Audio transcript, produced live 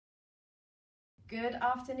Good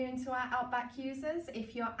afternoon to our Outback users.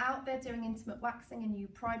 If you're out there doing intimate waxing and you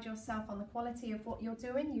pride yourself on the quality of what you're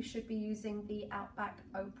doing, you should be using the Outback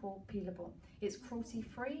Opal Peelable. It's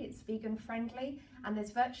cruelty-free, it's vegan friendly, and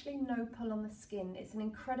there's virtually no pull on the skin. It's an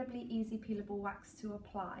incredibly easy peelable wax to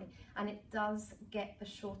apply, and it does get the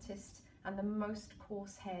shortest and the most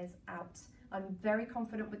coarse hairs out. I'm very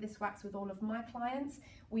confident with this wax with all of my clients.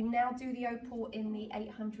 We now do the Opal in the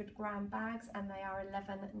 800 gram bags and they are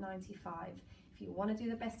 $11.95. If you want to do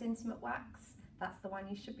the best intimate wax, that's the one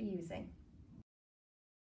you should be using.